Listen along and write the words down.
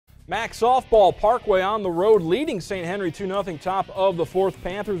MAC softball, Parkway on the road, leading St. Henry 2-0, top of the fourth.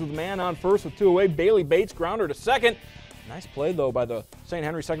 Panthers with a man on first with 2 away. Bailey Bates grounder to second. Nice play, though, by the St.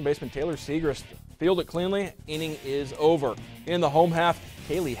 Henry second baseman Taylor Segrist. Fielded cleanly. Inning is over. In the home half,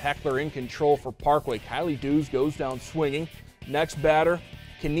 Kaylee Heckler in control for Parkway. Kylie Dews goes down swinging. Next batter,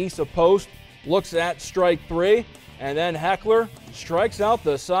 Kenisa Post, looks at strike 3, and then Heckler strikes out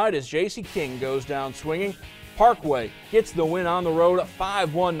the side as J.C. King goes down swinging. Parkway gets the win on the road,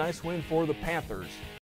 5-1. Nice win for the Panthers.